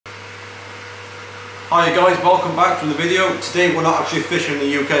Hi guys, welcome back from the video. Today we're not actually fishing in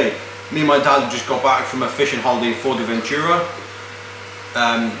the UK. Me and my dad just got back from a fishing holiday in Fuerteventura.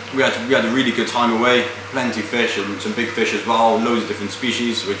 We had a really good time away, plenty of fish and some big fish as well, loads of different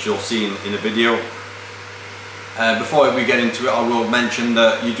species which you'll see in the video. Before we get into it, I will mention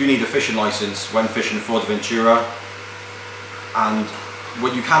that you do need a fishing license when fishing in Fuerteventura, and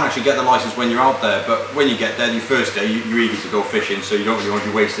you can actually get the license when you're out there, but when you get there, your first day, you're eager to go fishing, so you don't really want to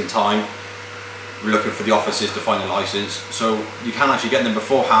be wasting time looking for the offices to find a license. So you can actually get them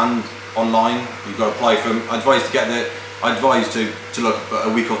beforehand online. You've got to apply for them. I advise to look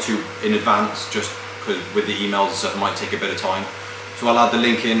a week or two in advance, just because with the emails and stuff it might take a bit of time. So I'll add the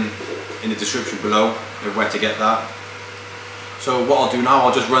link in the description below of where to get that. So what I'll do now,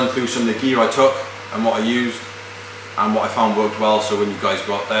 I'll just run through some of the gear I took and what I used and what I found worked well, so when you guys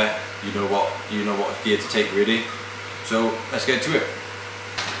go out there, you know what gear to take really. So let's get to it.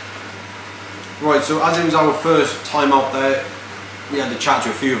 Right, so as it was our first time out there, we had to chat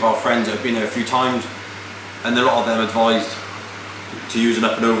to a few of our friends that have been there a few times, and a lot of them advised to use an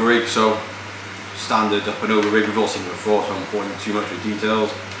up and over rig. So standard up and over rig, we've all seen it before, so I'm not going too much with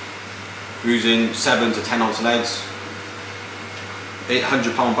details. We're using 7 to 10 ounce leads,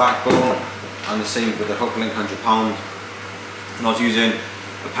 800 pound backbone, and the same with the hook link, 100 pound. And I was using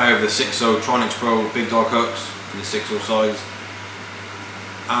a pair of the 6.0 Tronics Pro big dog hooks in the 6.0 size.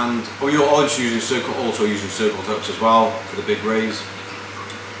 And you're also using circle hooks as well for the big rays.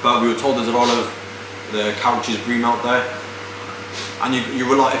 But we were told there's a lot of the couches bream out there, and if you're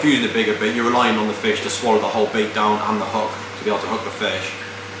using a bigger bait, you're relying on the fish to swallow the whole bait down and the hook to be able to hook the fish.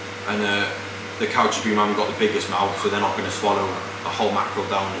 And the couches bream haven't got the biggest mouth, so they're not going to swallow the whole mackerel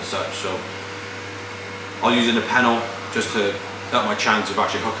down and such. So I was using a pennel just to up my chance of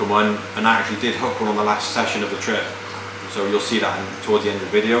actually hooking one, and I actually did hook one on the last session of the trip. So you'll see that towards the end of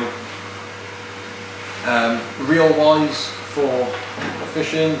the video. Reel wise for the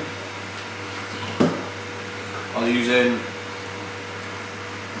fishing, I was using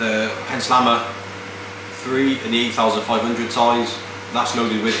the Penslammer 3 in the 8500 size. That's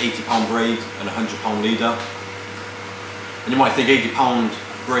loaded with 80 pound braid and 100 pound leader. And you might think 80 pound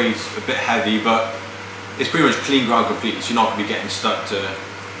braid's a bit heavy, but it's pretty much clean ground completely, so you're not going to be getting stuck to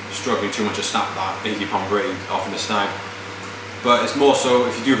struggling too much to snap that 80 pound braid off in the snag. But it's more so,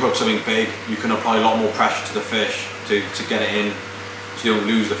 if you do hook something big, you can apply a lot more pressure to the fish to get it in, so you don't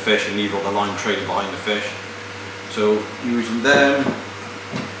lose the fish and leave all the line trailing behind the fish. So using them,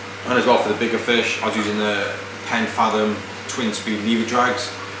 and as well for the bigger fish, I was using the Penn Fathom twin speed lever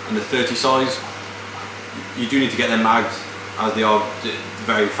drags in the 30 size. You do need to get them magged, as they are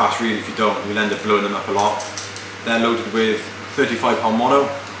very fast reeling. If you don't, you'll end up blowing them up a lot. They're loaded with 35 pound mono,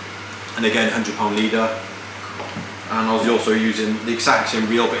 and again 100 pound leader. And I was also using the exact same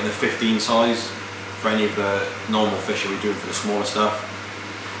reel but in the 15 size for any of the normal fishing we're doing for the smaller stuff.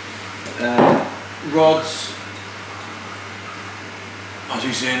 Rods, I was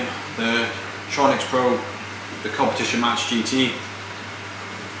using the Tronics Pro, the Competition Match GT,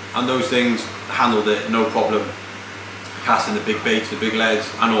 and those things handled it no problem, casting the big baits, the big leads,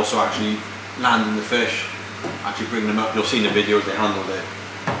 and also actually landing the fish, actually bringing them up. You'll see in the videos they handled it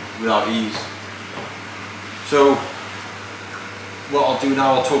without ease. So what I'll do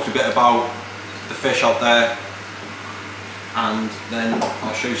now, I'll talk a bit about the fish out there, and then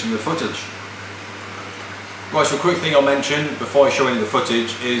I'll show you some of the footage. Right, so a quick thing I'll mention before I show any of the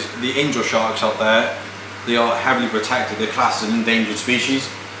footage is the angel sharks out there. They are heavily protected, they're classed as an endangered species.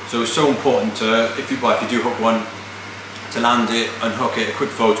 So it's so important to, if you do hook one, to land it, unhook it, a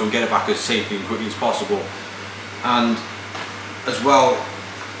quick photo and get it back as safely and quickly as possible. And as well,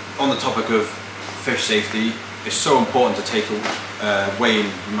 on the topic of fish safety, it's so important to take a weighing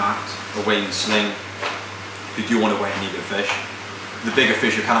mat or weighing sling if you do want to weigh any of the fish. The bigger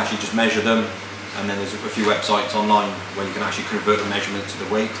fish, you can actually just measure them, and then there's a few websites online where you can actually convert the measurement to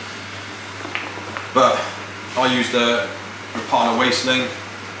the weight. But I use the Rapala weight sling,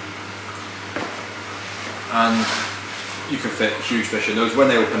 and you can fit huge fish in those. When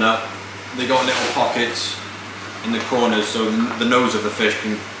they open up, they got little pockets in the corners, so the nose of the fish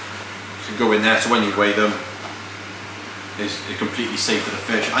can go in there, so when you weigh them, it's completely safe for the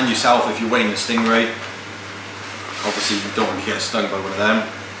fish and yourself. If you're weighing the stingray, obviously you don't want to get stung by one of them.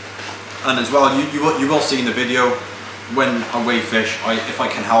 And as well, you will see in the video, when I weigh fish, if I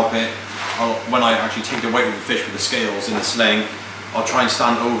can help it, when I actually take the weight of the fish with the scales in the sling, I'll try and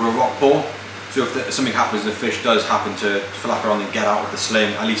stand over a rock pool. So if something happens, the fish does happen to flap around and get out of the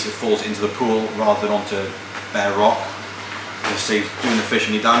sling, at least it falls into the pool rather than onto bare rock. It saves doing the fish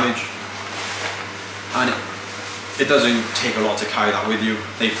any damage. And it doesn't take a lot to carry that with you.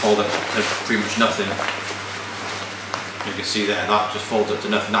 They fold up to pretty much nothing. You can see there, that just folds up to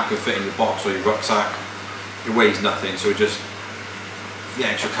nothing. That could fit in your box or your rucksack. It weighs nothing, so just the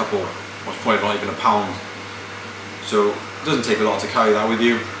extra couple, well, it's probably not even a pound. So it doesn't take a lot to carry that with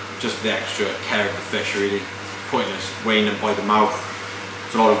you, just for the extra care of the fish really. It's pointless weighing them by the mouth.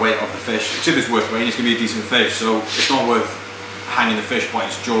 It's a lot of weight off the fish. If it's worth weighing, it's going to be a decent fish, so it's not worth hanging the fish by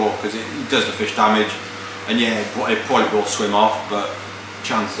its jaw because it does the fish damage. And yeah, it probably will swim off, but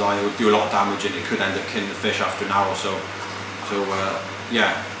chances are it would do a lot of damage and it could end up killing the fish after an hour or so. So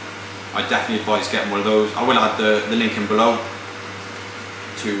yeah, I definitely advise getting one of those. I will add the link in below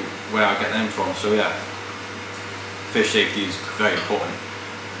to where I get them from. So yeah, fish safety is very important.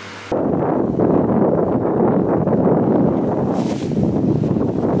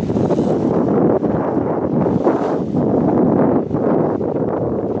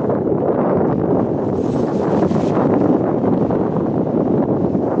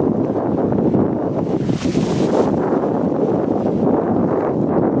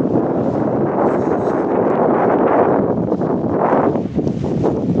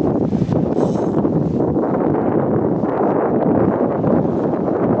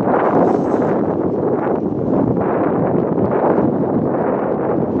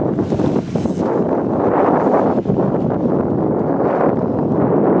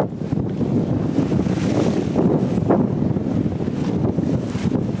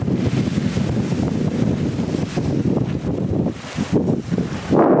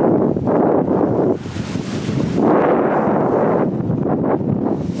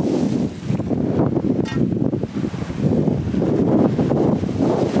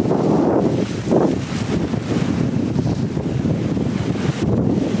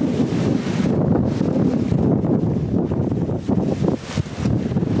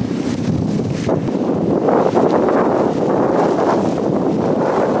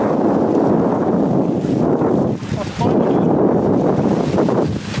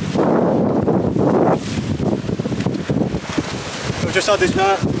 We've just had this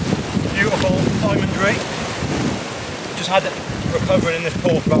beautiful diamond rig. Just had it recovering in this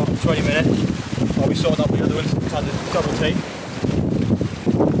pool for about 20 minutes while we sorted out the other ones. Just had this double tape.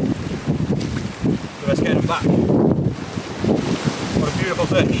 So let's get them back. What a beautiful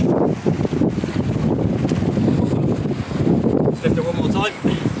fish. Let's lift it one more time.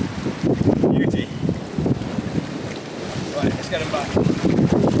 Beauty. Right, let's get them back.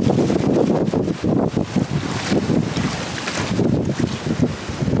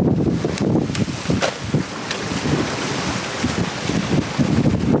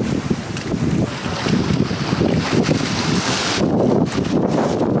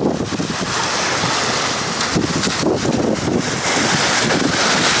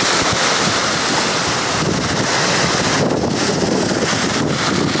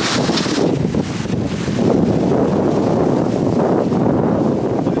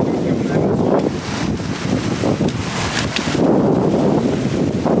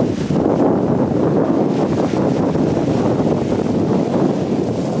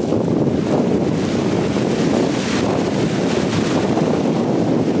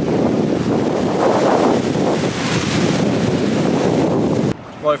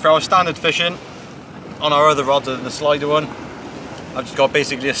 Right, for our standard fishing, on our other rods than the slider one, I've just got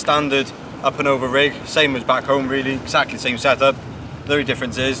basically a standard up and over rig, same as back home really, exactly the same setup. The only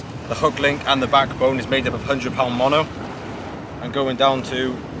difference is the hook link and the backbone is made up of 100-pound mono, and going down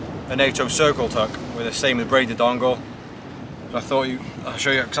to an HO circle tuck with the same with braided dongle. So I thought I'll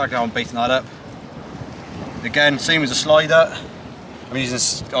show you exactly how I'm baiting that up. Again, same as a slider. I'm using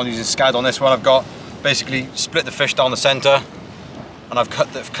scad on this one. I've got basically split the fish down the centre, and I've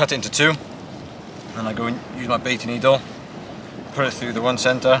cut it into two. And I go and use my baiting needle, put it through the one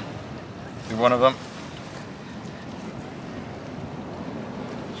centre, through one of them.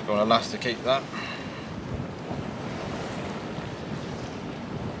 Just going to elasticate that.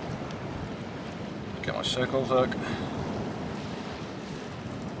 Get my circle hook.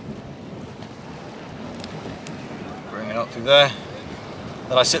 Bring it up through there.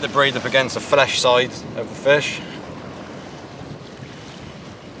 Then I sit the braid up against the flesh side of the fish.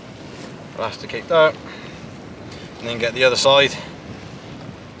 Elasticate that, and then get the other side,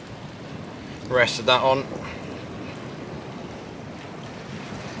 rested that on, and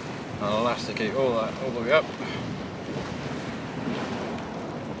I'll elasticate all that all the way up.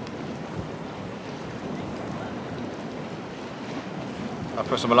 I'll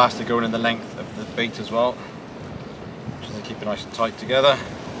put some elastic going in the length of the bait as well, just to keep it nice and tight together.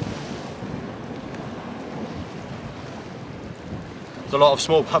 There's a lot of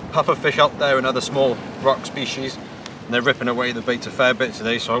small puffer fish out there and other small rock species, And they're ripping away the bait a fair bit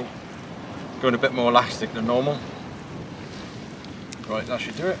today, so going a bit more elastic than normal. Right, that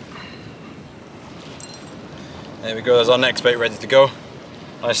should do it. There we go, there's our next bait ready to go.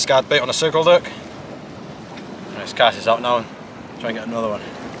 Nice scad bait on a circle hook. Let's cast this out now and try and get another one.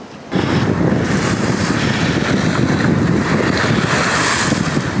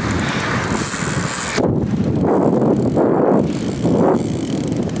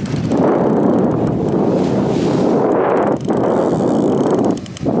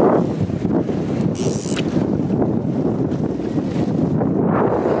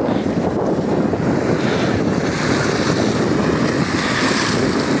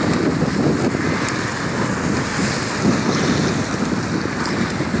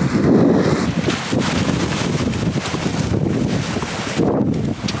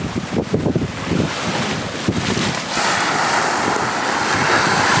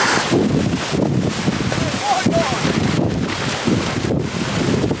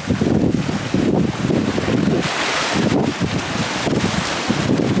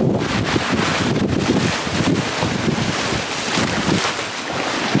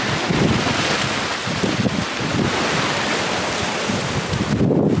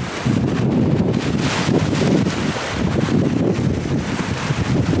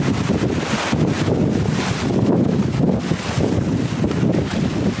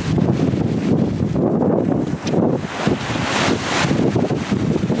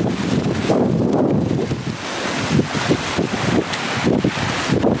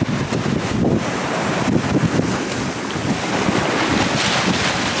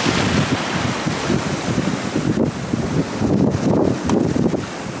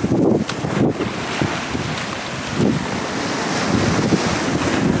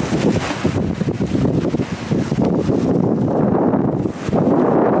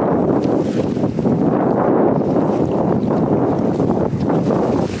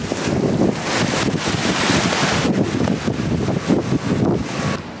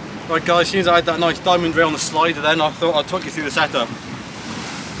 Right guys, as soon as I had that nice diamond ray on the slider then, I thought I'd talk you through the setup.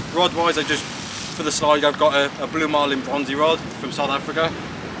 Rod wise, for the slide I've got a blue marlin bronzy rod from South Africa.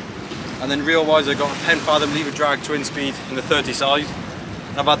 And then reel wise I've got a 10 fathom lever drag twin speed in the 30 size.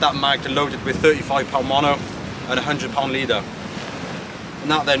 And I've had that magged and loaded with 35 pound mono and 100 pound leader. And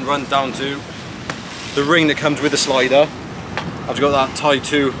that then runs down to the ring that comes with the slider. I've got that tied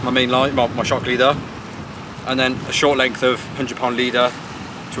to my main line, my shock leader. And then a short length of 100 pound leader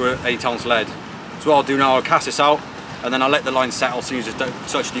to an 8 ounce lead. So what I'll do now, I'll cast this out and then I'll let the line settle as soon as it's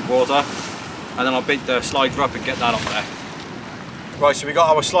touch deep water, and then I'll bait the slider up and get that up there. Right, so we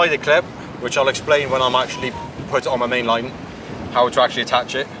got our slider clip, which I'll explain when I'm actually put it on my main line, how to actually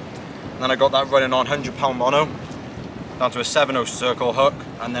attach it. And then I got that running on 100 pound mono, down to a 7/0 circle hook,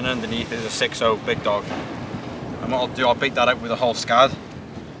 and then underneath is a 6/0 big dog. And what I'll do, I'll bait that out with a whole scad.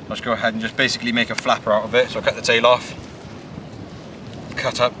 I'll just go ahead and just basically make a flapper out of it. So I'll cut the tail off,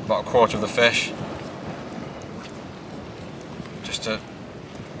 cut up about 1/4 of the fish, just to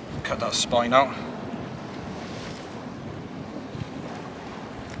cut that spine out.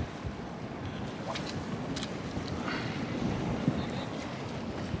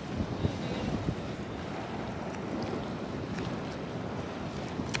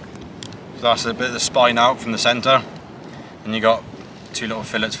 So that's a bit of the spine out from the centre, and you got 2 little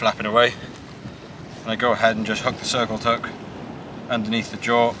fillets flapping away. And I go ahead and just hook the circle hook underneath the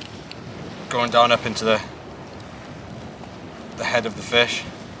jaw, going down up into the head of the fish.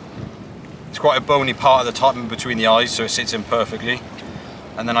 It's quite a bony part at the top and between the eyes, so it sits in perfectly.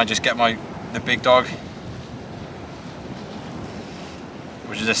 And then I just get the big dog,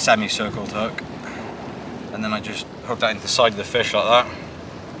 which is a semi-circled hook, and then I just hook that into the side of the fish like that,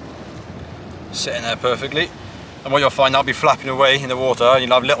 sitting there perfectly. And what you'll find, that'll be flapping away in the water, and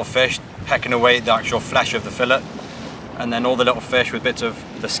you'll have little fish pecking away at the actual flesh of the fillet, and then all the little fish with bits of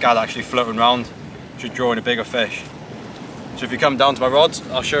the scad actually floating around, should draw in a bigger fish. So if you come down to my rods,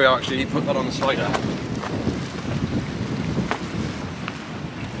 I'll show you how actually put that on the slider.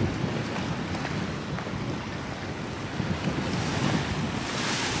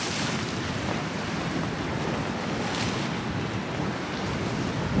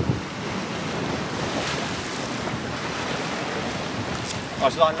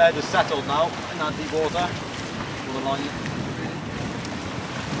 Right, so that lead is settled now in that deep water. Pull the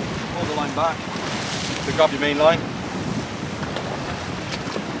line back to grab your main line.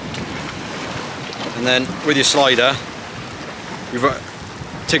 And then with your slider, you've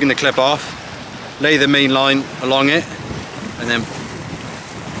taken the clip off, lay the main line along it, and then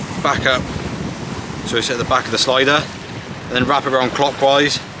back up so it's at the back of the slider, and then wrap it around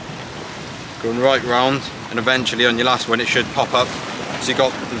clockwise, going right round and eventually on your last one it should pop up. So you've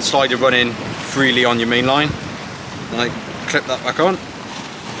got the slider running freely on your main line. And I clip that back on.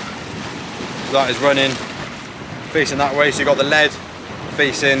 So that is running facing that way, so you've got the lead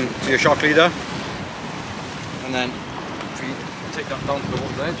facing to your shock leader. And then if you take that down to the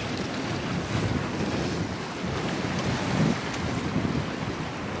water's edge.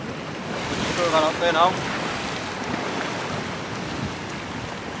 Throw that up there now.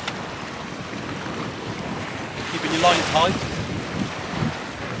 Keeping your line tight.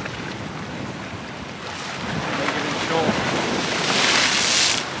 Making it short.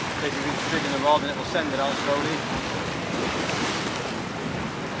 Basically jigging the rod and it will send it out slowly.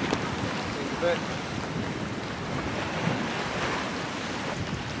 Take a bit.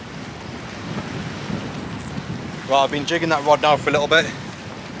 Right, I've been jigging that rod now for a little bit.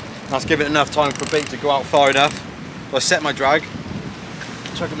 That's given enough time for bait to go out far enough. So I set my drag,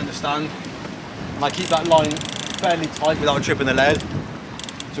 chuck them in the stand, and I keep that line fairly tight without tripping the lead.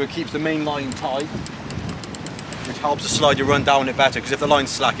 So it keeps the main line tight, which helps the slider run down it better, because if the line's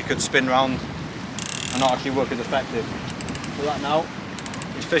slack it could spin round and not actually work as effective. So that now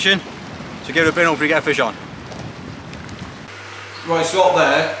is fishing. So give it a bin, hopefully get a fish on. Right, so up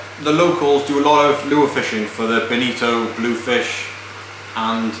there, the locals do a lot of lure fishing for the bonito, bluefish,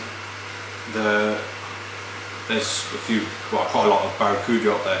 and there's quite a lot of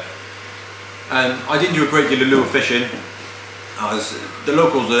barracuda up there. And I didn't do a great deal of lure fishing, as the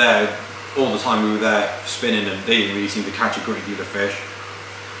locals were there all the time. We were there spinning and they didn't really seem to catch a great deal of fish.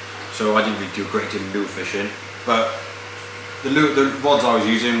 So I didn't really do a great deal of lure fishing. But the rods I was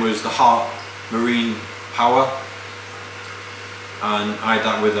using was the Hart Marine Power. And I had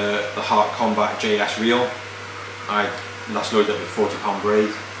that with the Hart Combat JS reel. I last loaded up with 40-pound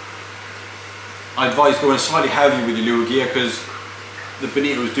braid. I advise going slightly heavier with your lure gear, because the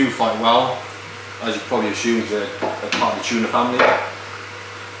bonitos do fight well, as you probably assume, because they're part of the tuna family.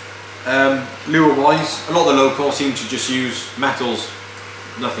 Lure wise, a lot of the locals seem to just use metals,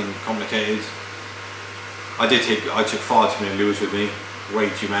 nothing complicated. I took far too many lures with me, way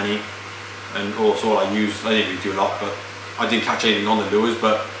too many, and also I didn't really do a lot, but I didn't catch anything on the lures,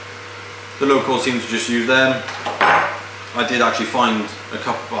 but the locals seem to just use them. I did actually find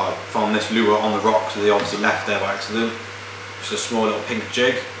found this lure on the rocks, so they obviously left there by accident. Just a small little pink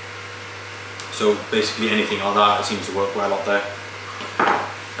jig. So basically anything like that, it seems to work well up there.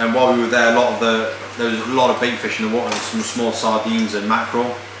 And while we were there, there was a lot of bait fish in the water, and some small sardines and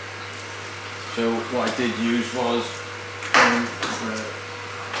mackerel. So what I did use was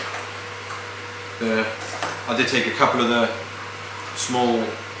I did take a couple of the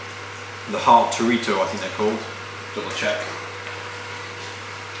Hart Torito, I think they're called. Double check.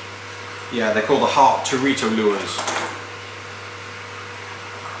 Yeah, they're called the Hart Torito lures.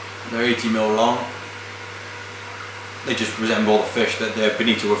 They're 80mm long. They just resemble the fish that the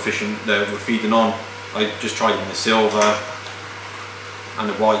bonito were feeding on. I just tried them in the silver and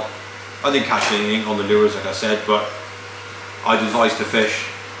the white. I didn't catch anything on the lures, like I said, but I'd advise to fish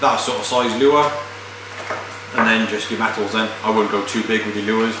that sort of size lure, and then just your metals. Then I wouldn't go too big with your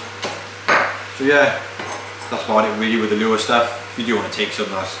lures. So yeah, that's about it really with the lure stuff. If you do want to take some,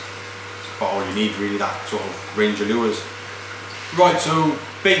 that's about all you need really, that sort of range of lures. Right, so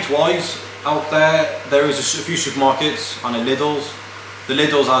bait wise, out there is a few supermarkets and a Lidl's. The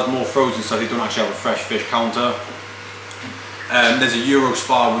Lidl's has more frozen stuff, they don't actually have a fresh fish counter. There's a Euro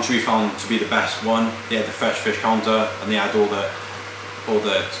Spar, which we found to be the best one. They had the fresh fish counter, and they had all the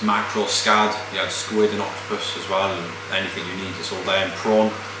mackerel, scad, they had squid and octopus as well, and anything you need is all there, and prawn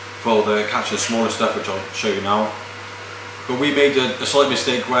for all the catching the smaller stuff, which I'll show you now. But we made a slight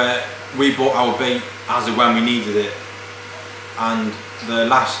mistake where we bought our bait as and when we needed it, and if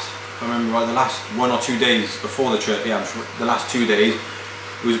I remember right, the last 1 or 2 days before the trip, the last 2 days,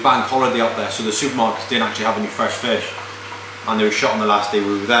 it was bank holiday up there, so the supermarkets didn't actually have any fresh fish, and they were shut on the last day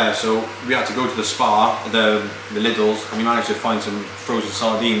we were there. So we had to go to the Spar, the Lidl's, and we managed to find some frozen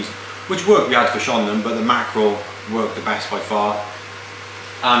sardines, which worked. We had fish on them, but the mackerel worked the best by far,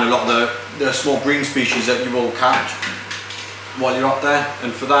 and a lot of the small green species that you will catch while you're up there.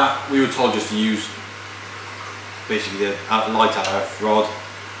 And for that, we were told just to use basically the light RF rod,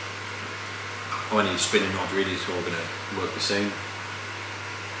 or any spinning rod really, it's all going to work the same.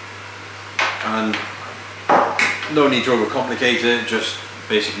 And no need to overcomplicate it, just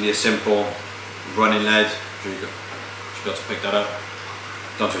basically a simple running lead. You should be able to pick that up.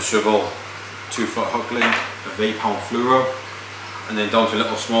 Down to a swivel, 2-foot hook link, a 8-pound fluoro, and then down to a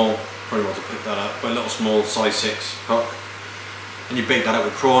little small, probably want to pick that up, but a little small size 6 hook. And you bait that up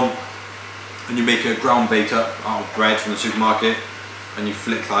with prawn, and you make a ground bait up out of bread from the supermarket, and you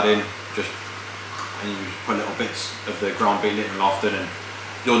flick that in, just and you put little bits of the ground bait lintel often, and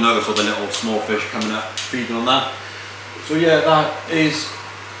you'll notice all the little small fish coming up feeding on that. So yeah,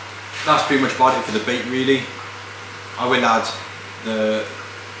 that's pretty much about it for the bait really. I will add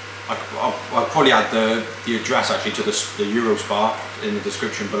I'll probably add the address actually to the Eurospar in the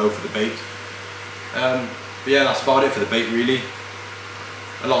description below for the bait. But yeah, that's about it for the bait really.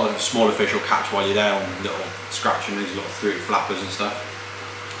 A lot of the smaller fish will catch while you're there on little scratching these little 3 flappers and stuff,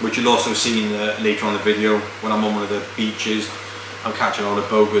 which you'll also see later on the video when I'm on one of the beaches. I'm catching all the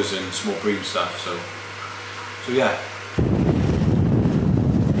bogas and small bream stuff. So yeah.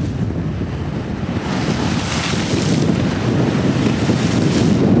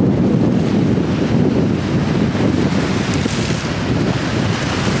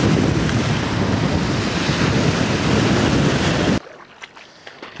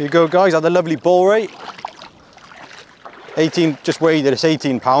 Here you go guys, at the lovely bull rate. 18, just weighed it, it's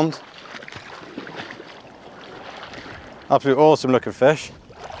 18 £. Absolutely awesome looking fish.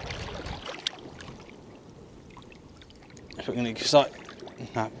 So we're gonna start,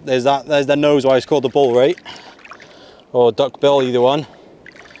 there's the nose why it's called the bull rate, or duck bill, either one.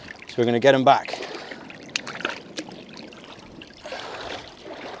 So we're gonna get him back.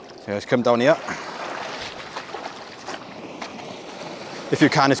 So let's come down here. If you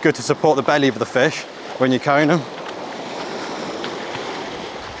can, it's good to support the belly of the fish when you're carrying them.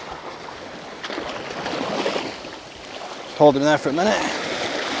 Just hold him there for a minute.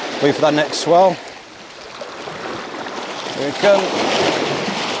 Wait for that next swell. Here it comes.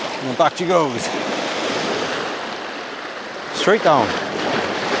 And then back she goes. Straight down.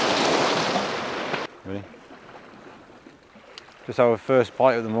 Ready? Just our first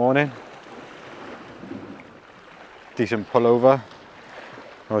bite of the morning. Decent pullover.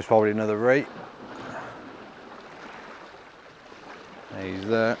 Oh, it's probably another rate. He's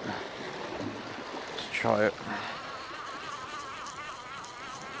there. Let's try it.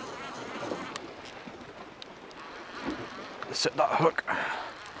 Let's set that hook.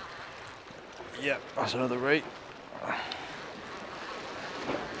 Yep, that's another rate.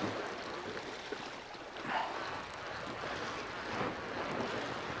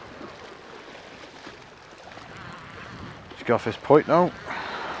 Just go off this point now.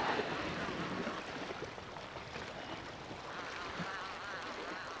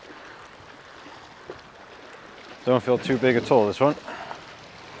 Don't feel too big at all, this one.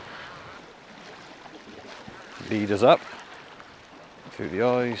 Lead us up through the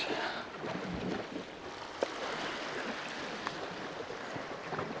eyes.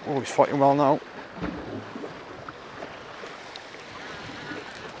 Oh, he's fighting well now.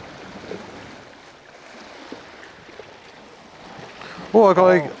 Oh, I got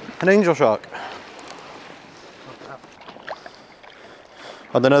an angel shark.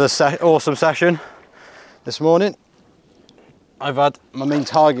 Had another awesome session this morning. I've had my main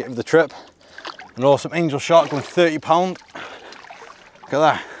target of the trip, an awesome angel shark going 30 £. Look at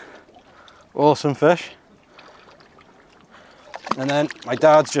that, awesome fish. And then my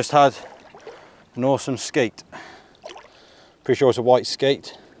dad's just had an awesome skate. Pretty sure it's a white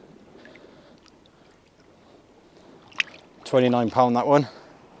skate. 29 £, that one.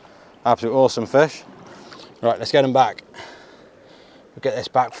 Absolute awesome fish. Right, let's get him back. We'll get this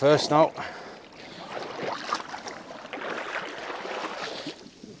back first now.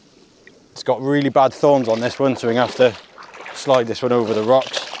 It's got really bad thorns on this one, so we're going to have to slide this one over the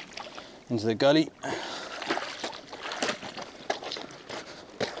rocks into the gully.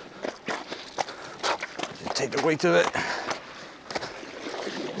 Take the weight of it.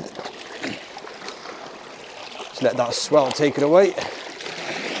 Just let that swell take it away.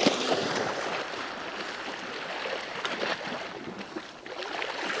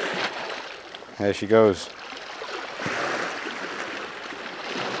 There she goes.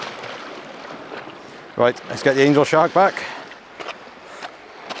 Right, let's get the angel shark back.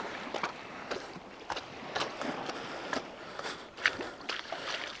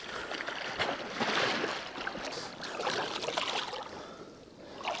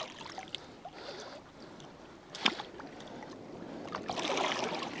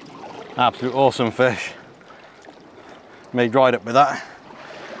 Absolute awesome fish. Made right up with that.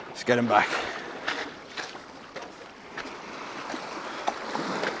 Let's get him back.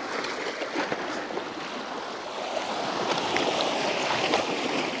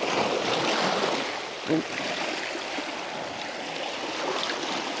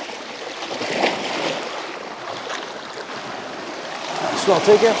 I'll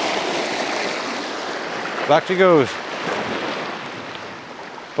take it. Back she goes.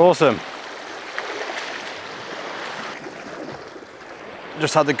 Awesome.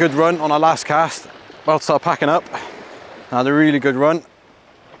 Just had a good run on our last cast. about to start packing up. Had a really good run.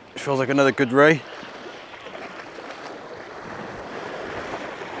 It feels like another good ray.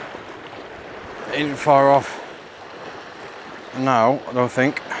 Ain't far off now, I don't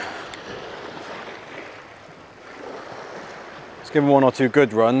think. It's given 1 or 2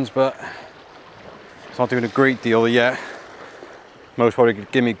 good runs, but it's not doing a great deal yet. Most probably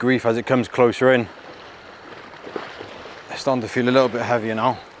could give me grief as it comes closer in. It's starting to feel a little bit heavier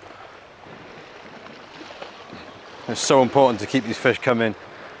now. It's so important to keep these fish coming,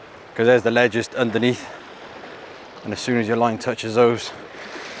 because there's the ledge just underneath, and as soon as your line touches those,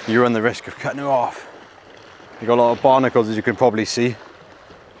 you run the risk of cutting it off. You've got a lot of barnacles, as you can probably see,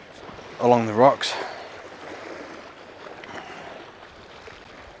 along the rocks.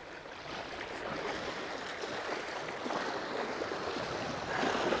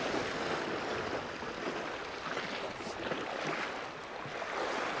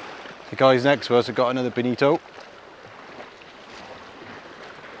 The guys next to us have got another bonito.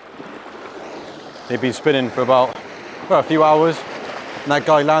 They've been spinning for about, well, a few hours. And that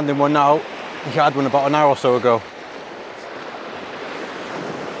guy landing one now, he had one about an hour or so ago.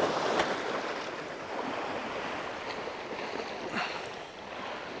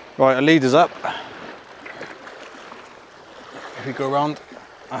 Right, a leader's up. If we go around,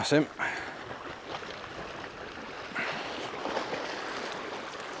 that's him.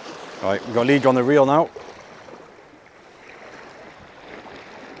 Right, we've got a leader on the reel now.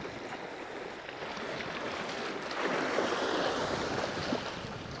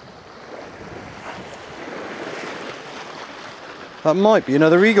 That might be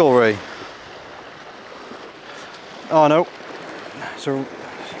another eagle ray. Oh no, so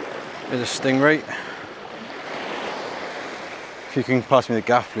there's a stingray. If you can pass me the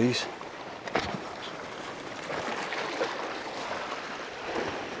gaff, please.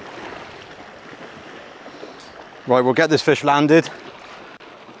 Right, we'll get this fish landed.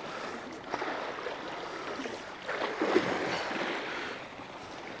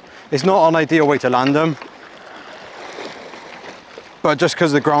 It's not an ideal way to land them, but just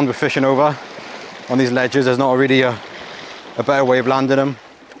because of the ground we're fishing over on these ledges, there's not really a better way of landing them.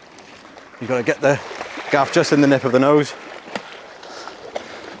 You've got to get the gaff just in the nip of the nose.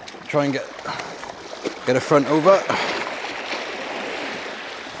 Try and get a front over.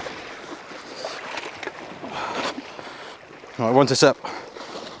 Right, once it's up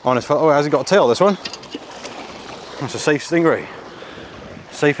on his foot. Oh, it hasn't got a tail, this one. That's a safe stingray.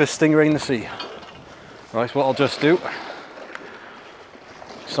 Safest stingray in the sea. Right, so what I'll just do,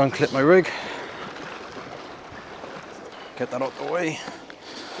 just unclip my rig, get that out the way.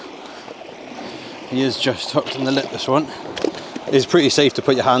 He is just hooked in the lip, this one. It's pretty safe to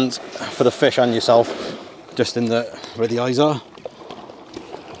put your hands, for the fish and yourself, just in the where the eyes are.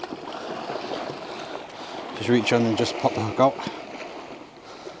 Just reach on and just pop the hook out.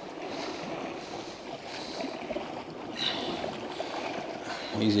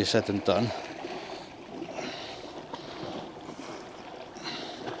 Easier said than done.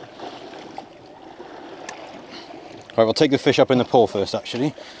 Right, we'll take the fish up in the pool first,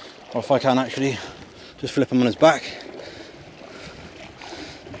 actually. Or if I can actually just flip him on his back.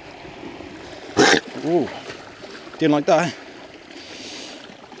 Ooh, didn't like that.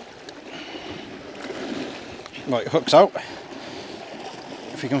 Right, hook's out.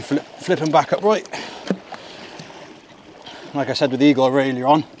 If you can flip him back upright. Like I said with the eagle earlier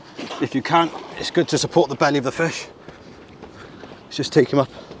on, if you can't, it's good to support the belly of the fish. Let's just take him up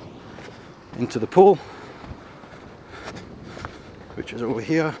into the pool, which is over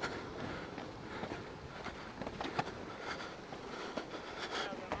here.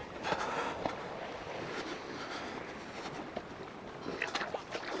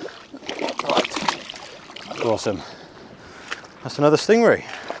 Right, awesome. That's another stingray.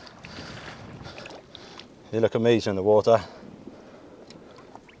 They look amazing in the water.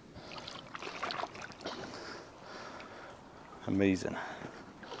 Amazing.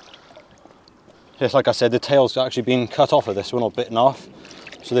 Just like I said, the tail's actually been cut off of this one or bitten off,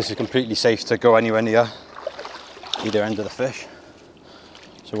 so this is completely safe to go anywhere near either end of the fish.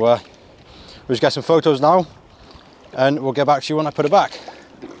 So we'll just get some photos now, and we'll get back to you when I put it back.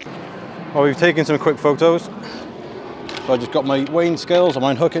 Well, we've taken some quick photos. So I just got my weighing scales,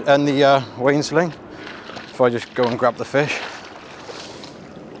 I hook it and the weighing sling. If I just go and grab the fish,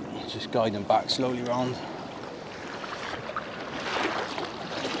 just guide them back slowly round.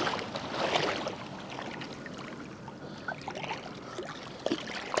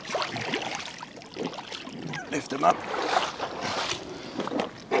 Lift them up.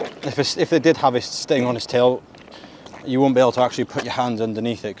 If they did have a sting on his tail, you won't be able to actually put your hands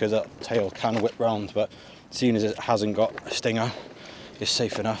underneath it because that tail can whip round, but seeing as it hasn't got a stinger, it's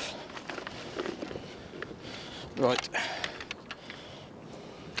safe enough. Right.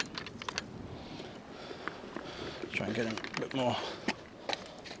 Try and get him a bit more.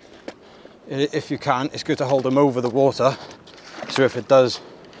 If you can, it's good to hold them over the water, so if it does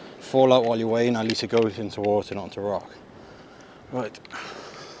fall out while you're weighing, at least it goes into water, not into rock. Right.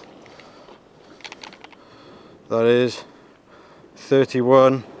 That is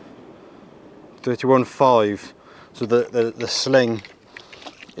 31.5. So the sling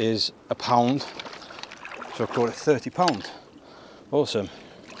is a pound, so I'll call it £30. Awesome.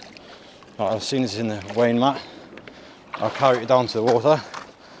 Right, as soon as it's in the weighing mat, I'll carry it down to the water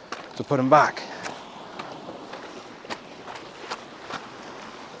to put them back.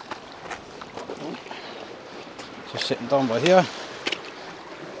 Just sitting down by here.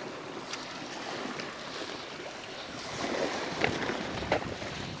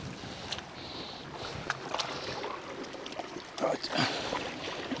 Right.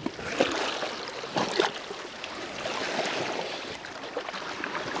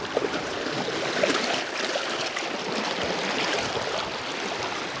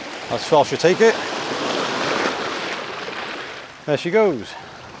 That's far she'll take it. There she goes.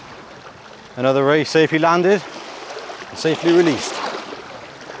 Another ray safely landed and safely released.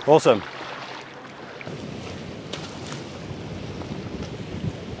 Awesome.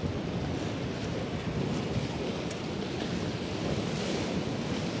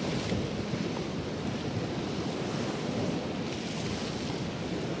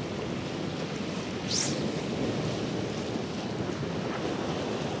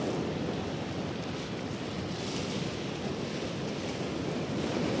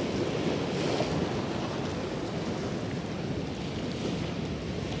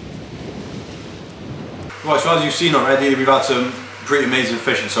 Right, so as you've seen already, we've had some pretty amazing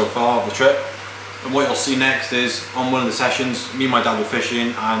fishing so far of the trip. And what you'll see next is, on one of the sessions, me and my dad were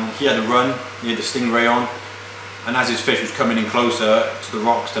fishing and he had a run, he had the stingray on. And as his fish was coming in closer to the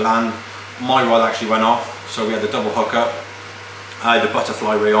rocks to land, my rod actually went off, so we had the double hook up. I had the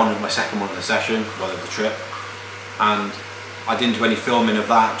butterfly ray on in my second one of the session, well of the trip. And I didn't do any filming of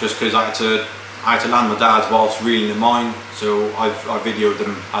that just because I had to land my dad's whilst reeling in mine, so I videoed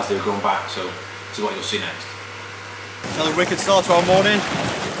them as they were going back. So this is what you'll see next. Another wicked start to our morning.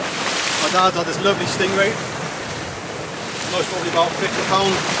 My dad's had this lovely stingray. Most probably about £50.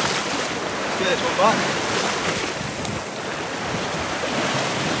 Get this one back.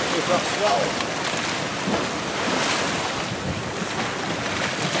 Look at that swell.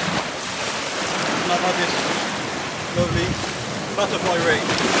 And I've had this lovely butterfly ray.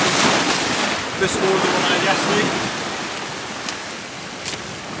 This smaller than the one I had yesterday.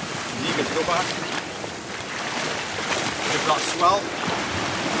 Eager to go back. Give that swell.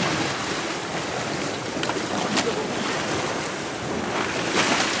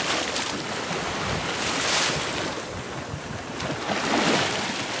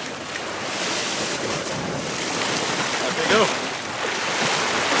 There we go.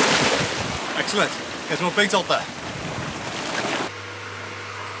 Excellent. Get some more bigs out there.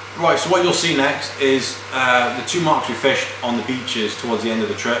 Right, so what you'll see next is the two marks we fished on the beaches towards the end of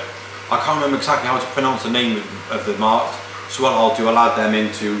the trip. I can't remember exactly how to pronounce the name of the marks, so what I'll do, I'll add them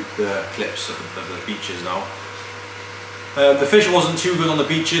into the clips of the beaches now. The fish wasn't too good on the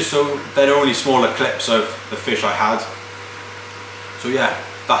beaches, so they're only smaller clips of the fish I had. So yeah,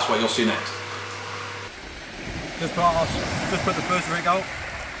 that's what you'll see next. Just put the first rig out,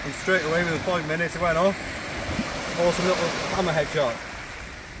 and straight away within 5 minutes it went off. Awesome little hammerhead shark.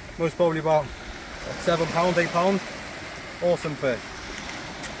 Most probably about £7, £8. Awesome fish.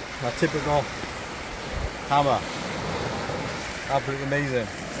 A typical hammer. Absolutely amazing.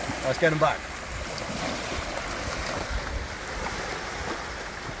 Let's get him back.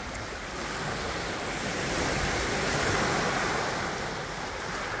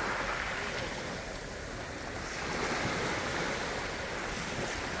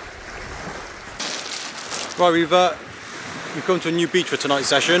 Right, we've come to a new beach for tonight's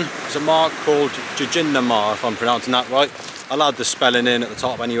session. It's a mark called Jujinamar, if I'm pronouncing that right. I'll add the spelling in at the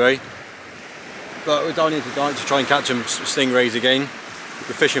top anyway. But we're down here tonight to try and catch some stingrays again.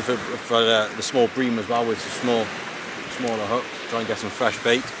 We're fishing for the small bream as well, with a smaller hook, to try and get some fresh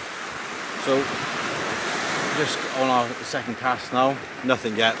bait. So just on our second cast now,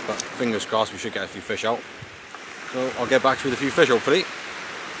 nothing yet, but fingers crossed we should get a few fish out. So I'll get back to you with a few fish hopefully.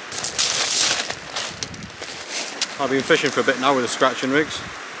 I've been fishing for a bit now with the scratching rigs.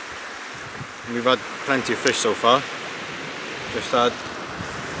 We've had plenty of fish so far. Just had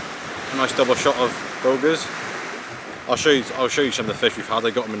a nice double shot of bogers. I'll show you some of the fish we've had. I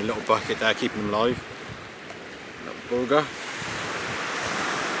got them in a little bucket there, keeping them live. Little boga.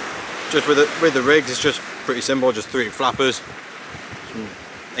 Just with the rigs, it's just pretty simple. Just 3 flappers, some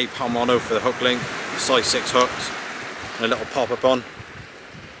 8-pound mono for the hook link, size 6 hooks, and a little pop-up on.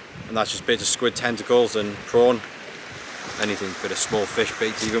 And that's just bits of squid tentacles and prawn. Anything, bit of small fish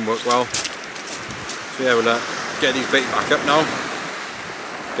baits even work well. So yeah, we'll get these bait back up now.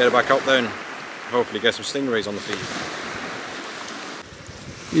 Get it back out there and hopefully get some stingrays on the feed.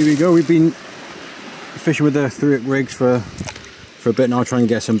 Here we go. We've been fishing with the 3-hook rigs for a bit now, trying to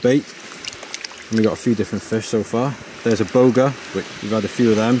get some bait. And we got a few different fish so far. There's a boga, which we've had a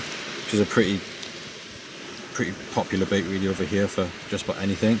few of them, which is a pretty popular bait really over here for just about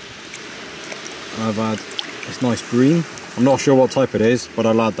anything. I've had this nice bream. I'm not sure what type it is, but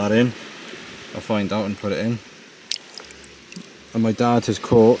I'll add that in. I'll find out and put it in. And my dad has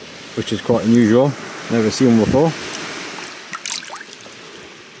caught, which is quite unusual, never seen one before,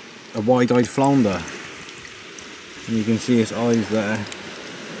 a wide-eyed flounder. And you can see his eyes there.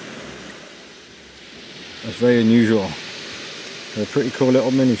 That's very unusual. They're a pretty cool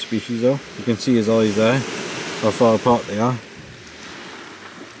little mini species though. You can see his eyes there, how far apart they are.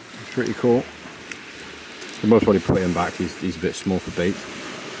 It's pretty cool. We'll most probably put him back, he's a bit small for bait.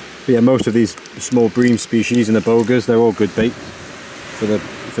 But yeah, most of these small bream species and the bogas, they're all good bait for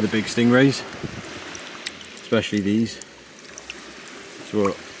the big stingrays, especially these. So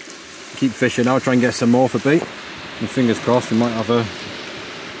we'll keep fishing now, try and get some more for bait, and fingers crossed we might have a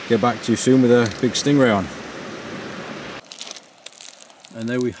get back to you soon with a big stingray on. And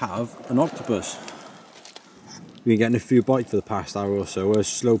there we have an octopus. We've been getting a few bites for the past hour or so as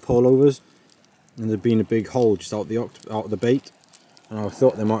slow pullovers, and there's been a big hole just out of the bait, and I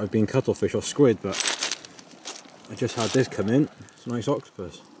thought there might have been cuttlefish or squid, but I just had this come in. It's a nice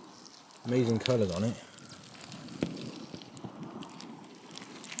octopus. Amazing colours on it.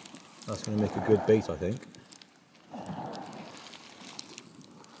 That's going to make a good bait, I think.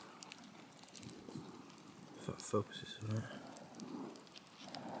 If that focuses on it.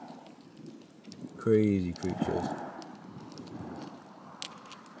 Crazy creatures.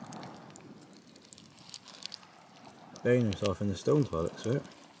 Burying himself in the stones by the looks of it.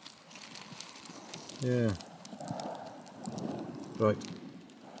 Yeah. Right.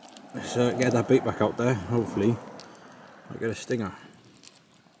 Let's get that bait back out there. Hopefully I'll get a stinger.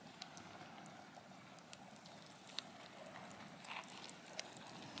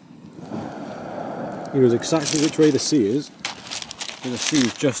 He knows exactly which way the sea is. The sea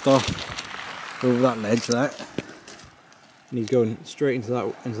is just off over that ledge there, and he's going straight into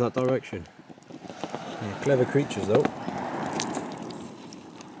that direction. Yeah, clever creatures though.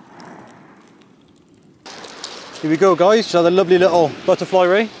 Here we go guys, so the lovely little butterfly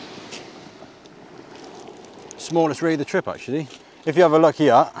ray. Smallest ray of the trip actually. If you have a look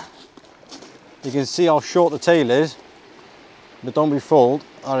here, you can see how short the tail is, but don't be fooled,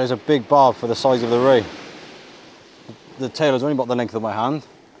 that is a big barb for the size of the ray. The tail is only about the length of my hand,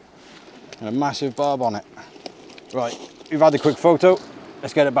 and a massive barb on it. Right, we've had a quick photo,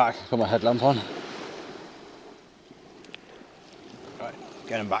 let's get it back. Got my headlamp on. Right,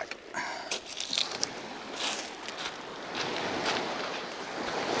 get him back.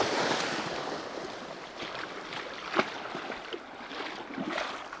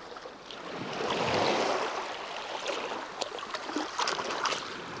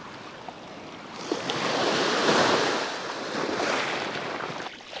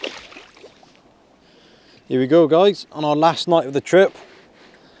 Here we go guys, on our last night of the trip,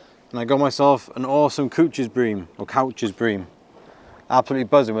 and I got myself an awesome couch's bream, or couch's bream. Absolutely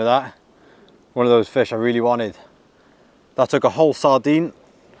buzzing with that. One of those fish I really wanted. That took a whole sardine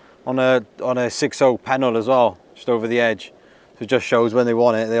on a 6/0 pennel as well, just over the edge. So it just shows when they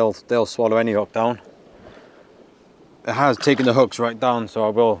want it, they'll swallow any hook down. It has taken the hooks right down, so I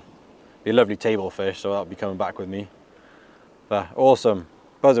will be a lovely table fish, so that'll be coming back with me. But awesome,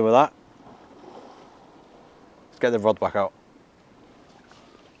 buzzing with that. Get the rod back out.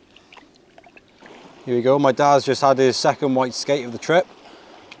 Here we go, my dad's just had his second white skate of the trip,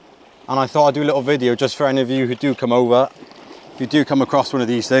 and I thought I'd do a little video just for any of you who do come over. If you do come across one of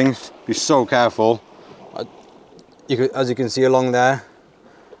these things, be so careful. As you can see along there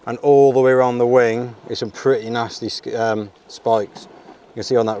and all the way around the wing is some pretty nasty spikes. You can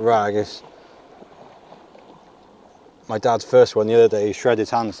see on that rag is my dad's first one the other day. He shredded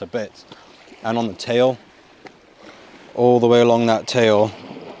his hands to bits, and on the tail, all the way along that tail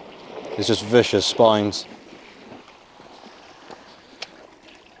is just vicious spines.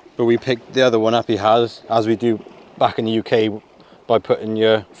 But we picked the other one up he has, as we do back in the UK, by putting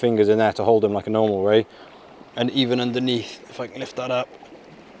your fingers in there to hold them like a normal ray. And even underneath, if I can lift that up,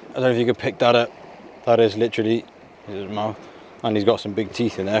 I don't know if you can pick that up. That is literally his mouth. And he's got some big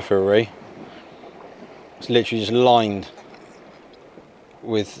teeth in there for a ray. It's literally just lined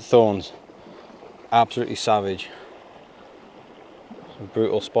with thorns. Absolutely savage. Some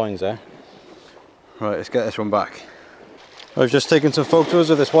brutal spines there. Right, let's get this one back. I've just taken some photos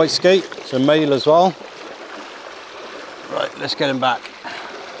of this white skate. It's a male as well. Right, let's get him back.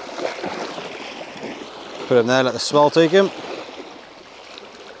 Put him there, let the smell take him.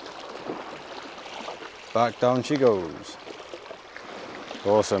 Back down she goes.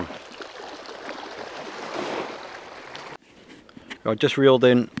 Awesome. I just reeled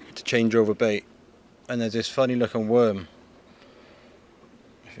in to change over bait, and there's this funny looking worm.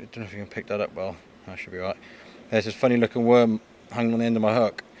 I don't know if you can pick that up well. That should be right. There's this funny looking worm hanging on the end of my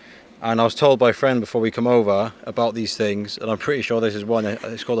hook, and I was told by a friend before we come over about these things, and I'm pretty sure this is one.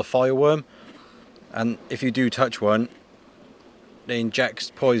 It's called a fireworm, and if you do touch one, they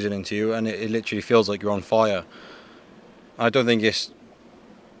inject poison into you, and it literally feels like you're on fire. I don't think it's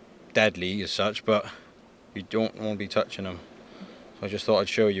deadly as such, but you don't want to be touching them. So I just thought I'd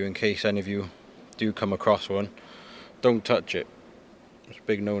show you in case any of you do come across one. Don't touch it. It's a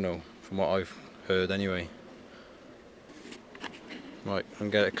big no-no from what I've heard anyway. Right,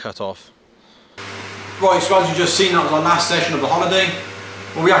 and get it cut off. Right, so as you've just seen, that was our last session of the holiday.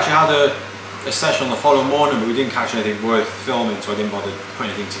 Well, we actually had a session on the following morning, but we didn't catch anything worth filming, so I didn't bother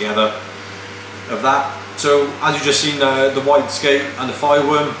putting anything together of that. So as you've just seen, the white skate and the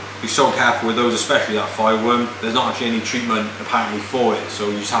fireworm, be so careful with those, especially that fireworm. There's not actually any treatment apparently for it, so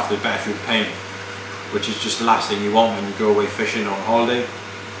you just have to bear through the pain, which is just the last thing you want when you go away fishing on holiday.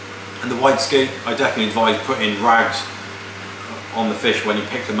 And the white skate, I definitely advise putting rags on the fish when you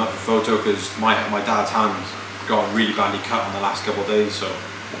pick them up for photo, because my dad's hands got really badly cut on the last couple of days, so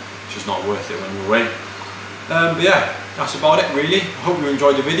it's just not worth it when you're away. But yeah, that's about it really. I hope you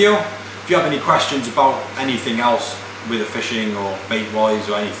enjoyed the video. If you have any questions about anything else with the fishing or bait wise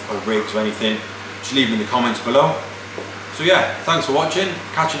or rigs or anything, just leave them in the comments below. So yeah, thanks for watching,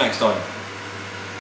 catch you next time.